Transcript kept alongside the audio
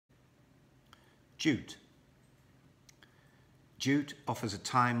JOUTE. JOUTE offers a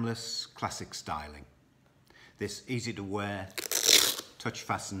timeless, classic styling. This easy to wear, touch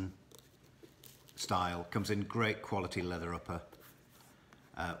fasten style comes in great quality leather upper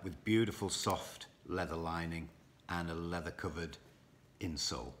with beautiful soft leather lining and a leather covered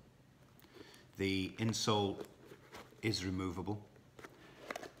insole. The insole is removable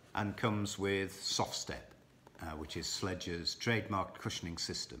and comes with soft step, which is Sledgers' trademarked cushioning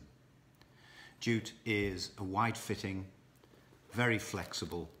system. JOUTE is a wide fitting, very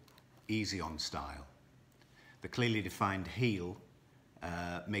flexible, easy on style. The clearly defined heel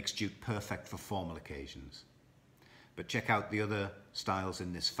makes JOUTE perfect for formal occasions. But check out the other styles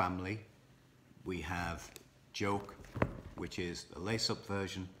in this family. We have JOUTE, which is a lace-up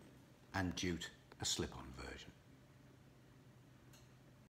version, and JOUTE, a slip-on.